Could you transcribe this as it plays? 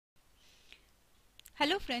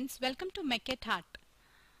Hello friends, welcome to MechatHeart.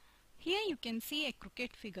 Here you can see a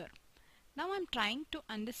crooked figure. Now I'm trying to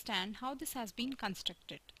understand how this has been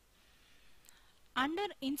constructed. Under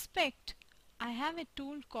Inspect, I have a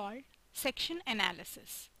tool called Section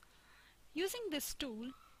Analysis. Using this tool,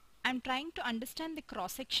 I'm trying to understand the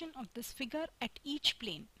cross-section of this figure at each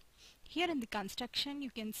plane. Here in the construction you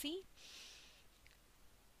can see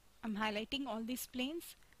I'm highlighting all these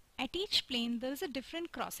planes. At each plane there is a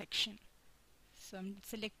different cross-section. So I'm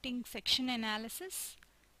selecting Section Analysis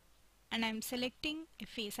and I'm selecting a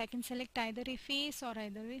face. I can select either a face or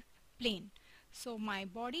either a plane. So my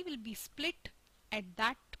body will be split at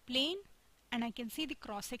that plane and I can see the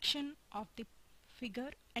cross section of the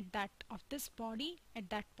figure at that of this body at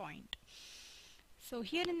that point. So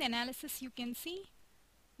here in the analysis you can see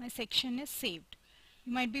my section is saved.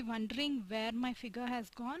 You might be wondering where my figure has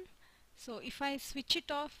gone. So if I switch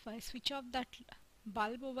it off, I switch off that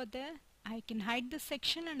bulb over there, I can hide this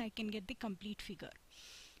section and I can get the complete figure.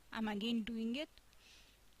 I'm again doing it.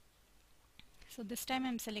 So this time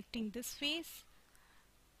I'm selecting this face.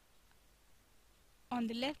 On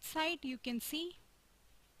the left side you can see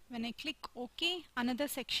when I click OK, another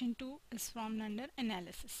section 2 is formed under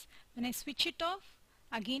analysis. When I switch it off,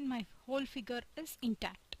 again my whole figure is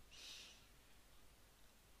intact.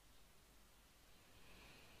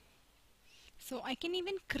 So I can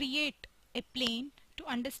even create a plane to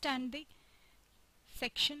understand the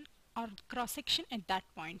section or cross section at that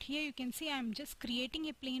point. Here you can see I am just creating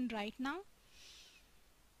a plane right now.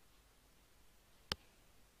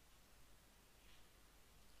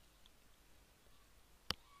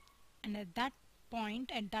 And at that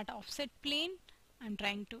point, at that offset plane, I'm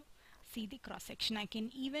trying to see the cross section. I can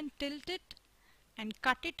even tilt it and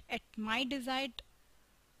cut it at my desired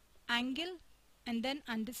angle and then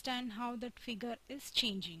understand how that figure is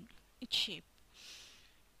changing its shape.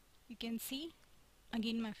 You can see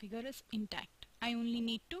again my figure is intact. I only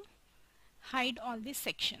need to hide all these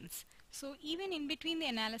sections. So even in between the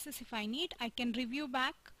analysis, if I need, I can review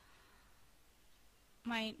back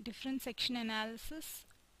my different section analysis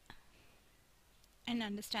and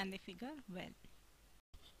understand the figure well.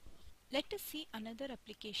 Let us see another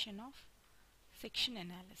application of section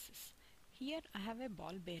analysis. Here I have a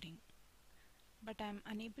ball bearing, but I am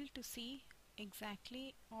unable to see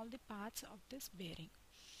exactly all the parts of this bearing.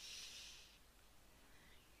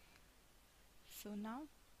 So now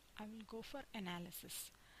I will go for analysis.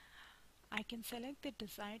 I can select the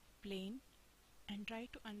desired plane and try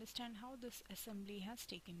to understand how this assembly has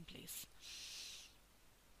taken place.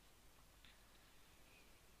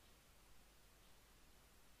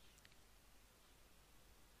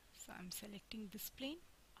 So I'm selecting this plane.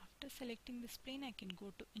 After selecting this plane, I can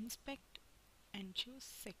go to Inspect and choose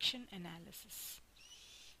Section Analysis.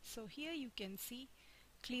 So here you can see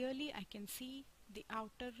clearly, I can see the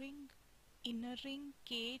outer ring, inner ring,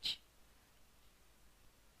 cage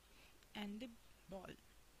and the ball.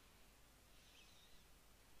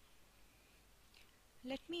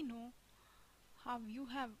 Let me know how you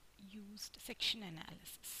have used section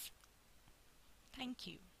analysis. Thank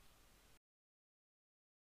you.